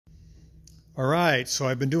All right, so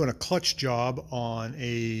I've been doing a clutch job on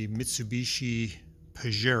a Mitsubishi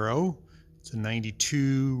Pajero. It's a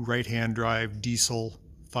 92 right-hand drive diesel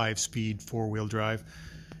 5-speed 4-wheel drive,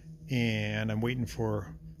 and I'm waiting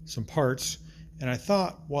for some parts. And I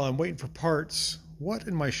thought, while I'm waiting for parts, what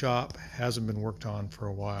in my shop hasn't been worked on for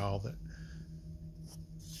a while?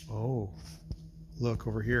 Oh, look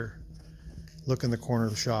over here. Look in the corner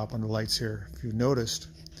of the shop under lights here. If you've noticed,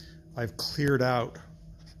 I've cleared out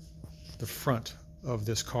the front of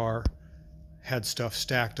this car, had stuff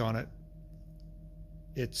stacked on it.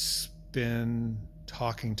 It's been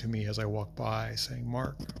talking to me as I walk by saying,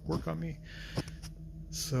 "Mark, work on me."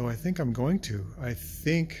 So I think I'm going to.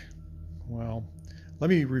 Well,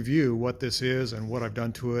 let me review what this is and what I've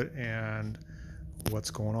done to it and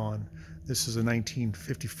what's going on. This is a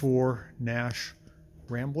 1954 Nash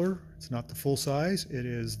Rambler. It's not the full size, it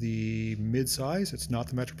is the mid size. It's not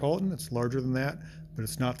the Metropolitan, it's larger than that, but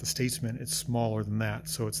it's not the Statesman, it's smaller than that,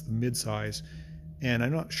 so it's the mid size. And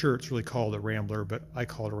I'm not sure it's really called a Rambler, but I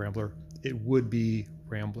call it a Rambler. It would be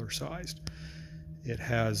Rambler sized. It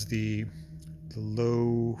has the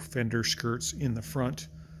low fender skirts in the front.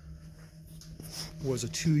 Was a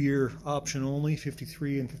 2-year option only,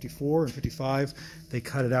 53 and 54 and 55. They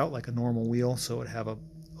cut it out like a normal wheel, so it would have a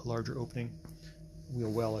larger opening.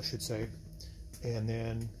 Wheel well, I should say. And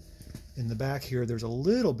then in the back here, there's a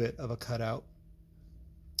little bit of a cutout.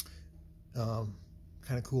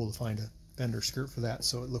 Kind of cool to find a fender skirt for that,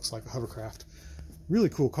 so it looks like a hovercraft. Really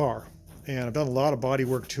cool car, and I've done a lot of body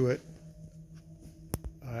work to it.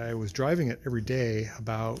 I was driving it every day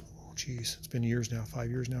about, oh geez, it's been years now, 5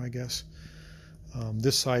 years now, I guess.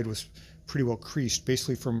 This side was pretty well creased,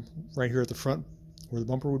 basically from right here at the front where the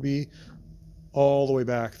bumper would be, all the way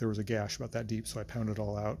back there was a gash about that deep, so I pounded it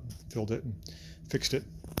all out, filled it, and fixed it.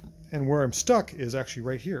 And where I'm stuck is actually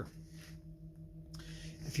right here.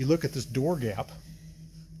 If you look at this door gap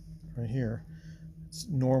right here, it's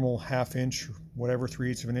normal ½ inch, whatever,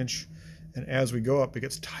 3/8 of an inch, and as we go up it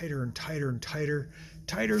gets tighter and tighter and tighter,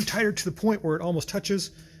 tighter and tighter, to the point where it almost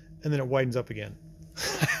touches, and then it widens up again.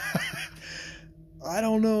 I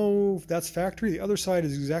don't know if that's factory. The other side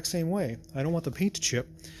is the exact same way. I don't want the paint to chip,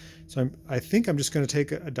 so I think I'm just going to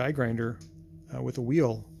take a die grinder with a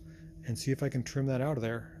wheel and see if I can trim that out of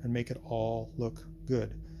there and make it all look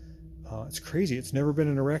good. It's crazy. It's never been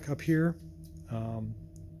in a wreck up here.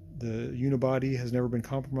 The unibody has never been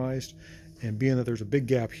compromised, and being that there's a big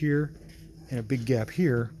gap here and a big gap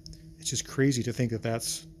here, it's just crazy to think that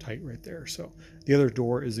that's tight right there. So the other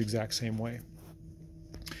door is the exact same way.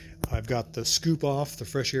 I've got the scoop off, the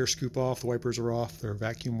fresh air scoop off, the wipers are off, they're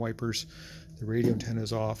vacuum wipers, the radio antenna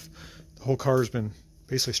is off. The whole car has been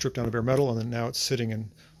basically stripped down to bare metal, and then now it's sitting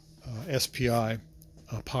in SPI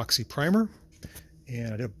epoxy primer.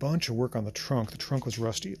 And I did a bunch of work on the trunk. The trunk was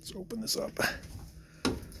rusty. Let's open this up.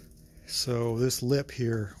 So this lip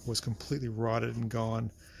here was completely rotted and gone.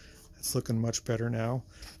 It's looking much better now.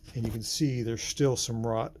 And you can see there's still some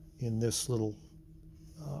rot in this little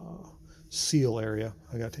seal area.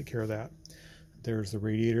 I got to take care of that. There's the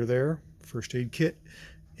radiator there, first aid kit,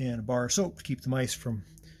 and a bar of soap to keep the mice from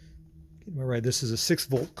getting my ride. This is a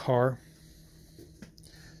 6-volt car.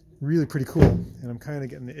 Really pretty cool. And I'm kind of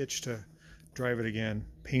getting the itch to drive it again,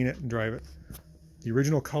 paint it and drive it. The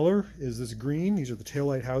original color is this green. These are the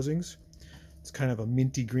taillight housings. It's kind of a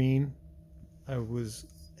minty green. I was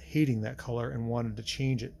hating that color and wanted to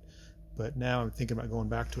change it, but now I'm thinking about going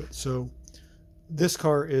back to it. So this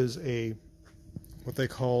car is what they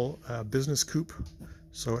call a business coupe,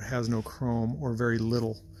 so it has no chrome or very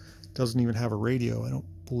little. It doesn't even have a radio, I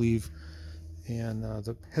don't believe. And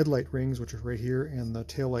the headlight rings, which are right here, and the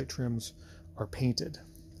taillight trims are painted,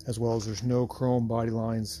 as well as there's no chrome body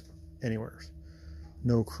lines anywhere.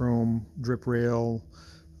 No chrome drip rail.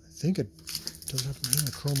 I think it does have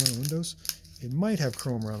chrome around the windows. It might have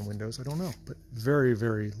chrome around the windows, I don't know, but very,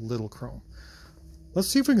 very little chrome. Let's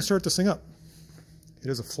see if we can start this thing up. It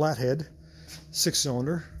is a Flathead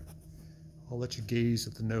 6-cylinder. I'll let you gaze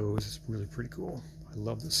at the nose. It's really pretty cool. I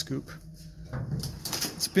love this scoop.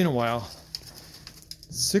 It's been a while.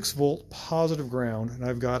 6-volt positive ground, and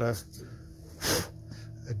I've got a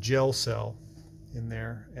gel cell in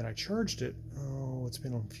there, and I charged it. Oh, it's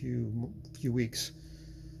been a few weeks.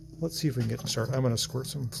 Let's see if we can get it started. I'm going to squirt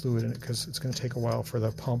some fluid in it because it's going to take a while for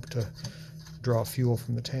the pump to draw fuel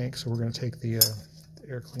from the tank. So we're going to take the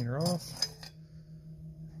air cleaner off,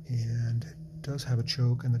 and it does have a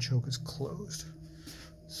choke, and the choke is closed.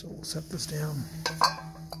 So we'll set this down,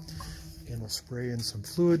 and we'll spray in some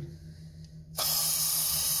fluid.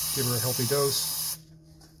 Give her a healthy dose.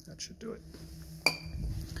 That should do it.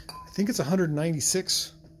 I think it's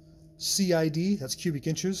 196 CID, that's cubic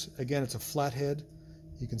inches. Again, it's a flathead.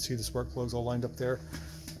 You can see the spark plugs all lined up there.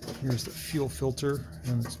 Here's the fuel filter,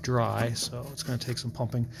 and it's dry, so it's going to take some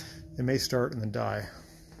pumping. It may start and then die.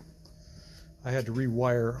 I had to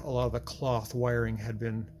rewire. A lot of the cloth wiring had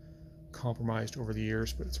been compromised over the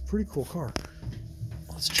years, but it's a pretty cool car.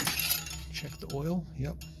 Let's check the oil.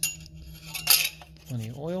 Yep, plenty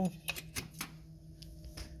of oil.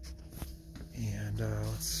 And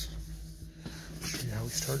let's show you how we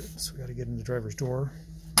start it. So we got to get in the driver's door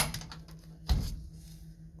like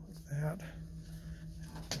that.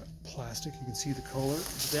 Plastic, you can see the color,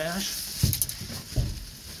 the dash.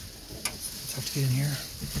 It's tough to get in here.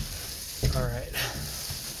 All right, I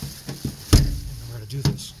know how to do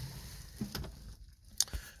this.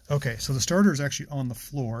 Okay, so the starter is actually on the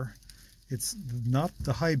floor. It's not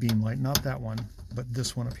the high beam light, not that one, but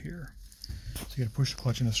this one up here. So you got to push the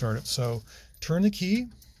clutch in to start it. So turn the key,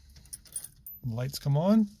 the lights come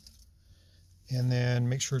on, and then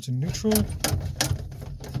make sure it's in neutral. It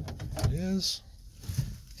is.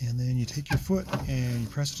 And then you take your foot and you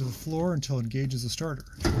press it to the floor until it engages the starter.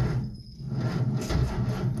 Come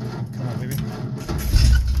on, baby.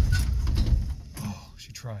 Oh,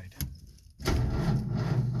 she tried.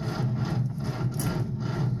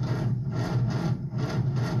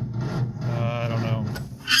 I don't know.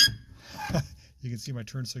 You can see my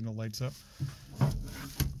turn signal lights up.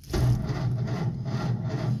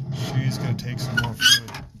 She's going to take some more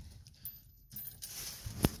fluid.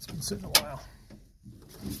 It's been sitting a while.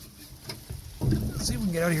 Let's see if we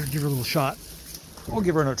can get out of here and give her a little shot. We'll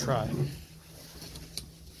give her another try.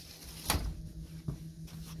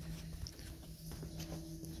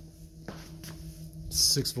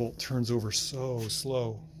 6-volt turns over so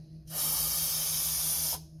slow.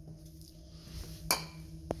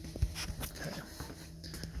 Okay.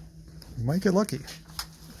 You might get lucky.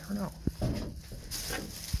 Never know.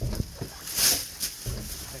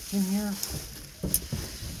 Back in here.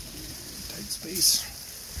 Tight space.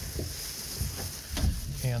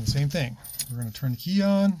 And same thing. We're going to turn the key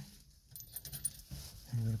on. And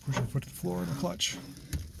we're going to push our foot to the floor and the clutch.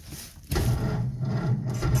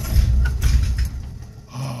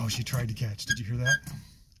 Oh, she tried to catch. Did you hear that?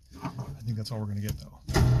 I think that's all we're going to get, though.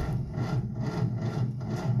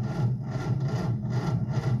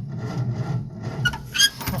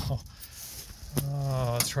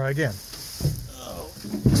 Oh, let's try again. Oh,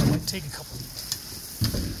 this might take a couple.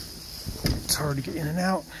 It's hard to get in and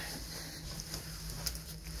out.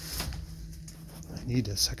 I need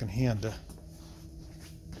a second hand to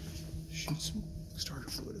shoot some starter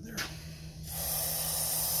fluid in there.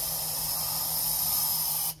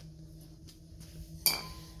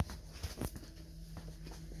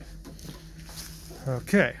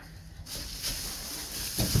 Okay.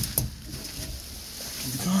 Back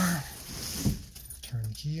in the car. Turn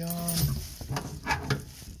the key on.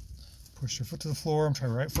 Push your foot to the floor. I'm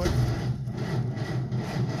trying right foot.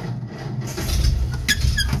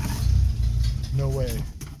 No way.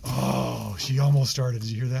 Oh, she almost started. Did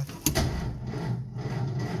you hear that?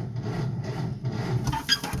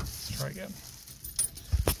 Let's try again.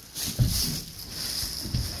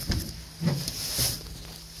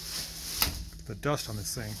 The dust on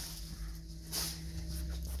this thing.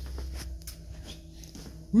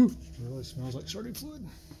 Woo! It really smells like starting fluid.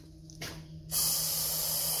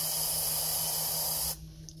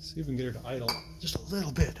 See if we can get her to idle just a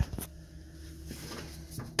little bit.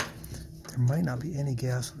 There might not be any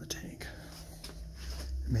gas in the tank.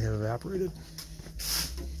 It may have evaporated.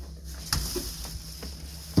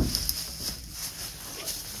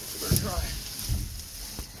 Give her a try.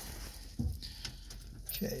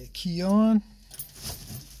 Okay, key on.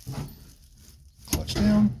 Clutch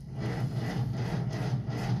down.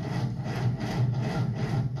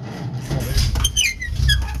 Come on, baby.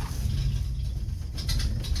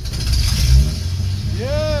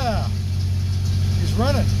 Yeah! She's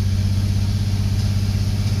running.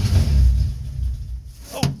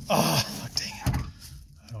 Oh, dang it.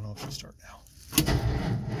 I don't know if she'll start now.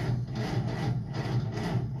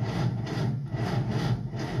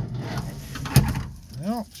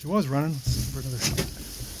 Well, she was running. Let's give her another shot.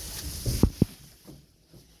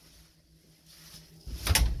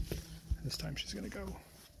 This time she's going to go.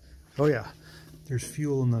 Oh, yeah. There's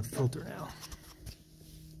fuel in the filter now.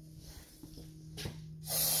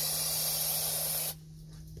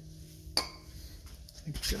 I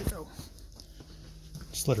think it's going to go.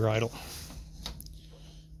 Just let her idle.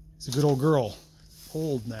 She's a good old girl.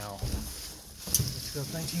 Old now.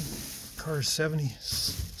 2019. Car is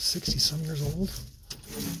 60 some years old.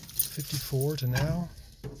 54 to now.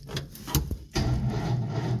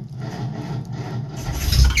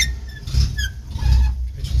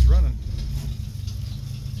 Okay, she's running.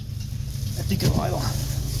 stinking idle.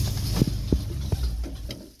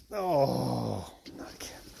 Oh, not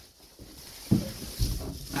again.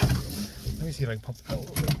 Let me see if I can pump it out a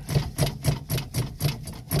little bit.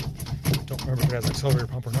 Don't remember if it has an accelerator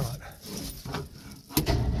pump or not.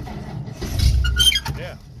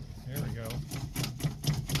 Yeah, there we go.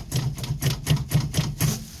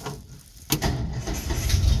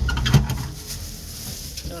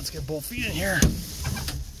 Now let's get both feet in here.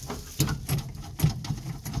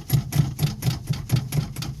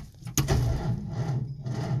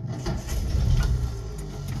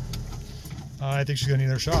 I think she's gonna need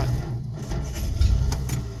another shot.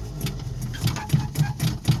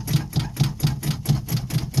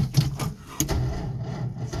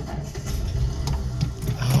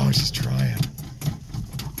 Oh, she's trying.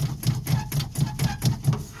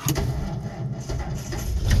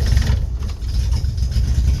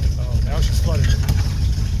 Oh, now she's flooded.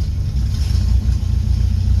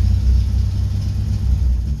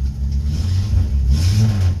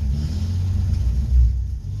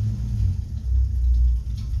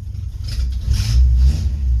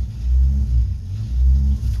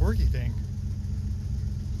 Torquey thing.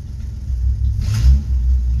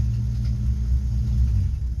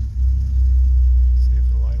 See if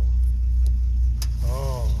it'll idle.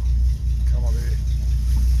 Oh, come on, baby.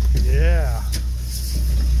 Yeah.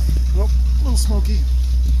 Oh, a little smoky.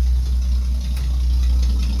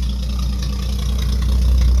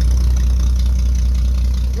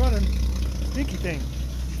 Running. Stinky thing.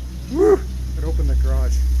 Woo! Could open the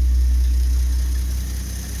garage.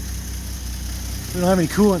 We don't have any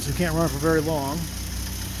coolant, so we can't run for very long.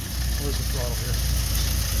 Where's the throttle here?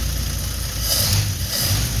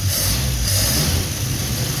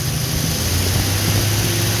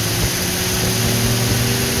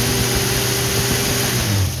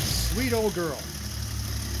 Sweet old girl.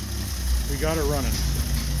 We got it running.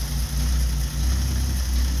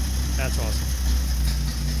 That's awesome.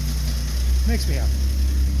 Makes me happy.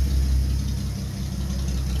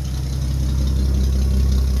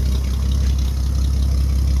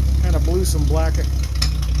 Kind of blew some black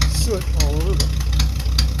soot all over, but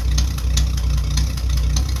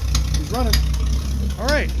he's running. All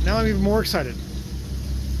right, now I'm even more excited.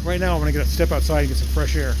 Right now, I'm going to step outside and get some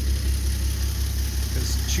fresh air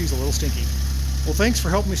because she's a little stinky. Well, thanks for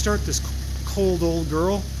helping me start this cold old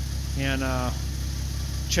girl, and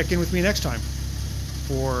check in with me next time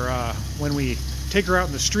for when we take her out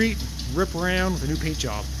in the street, rip around with a new paint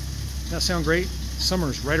job. That sound great?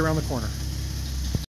 Summer's right around the corner.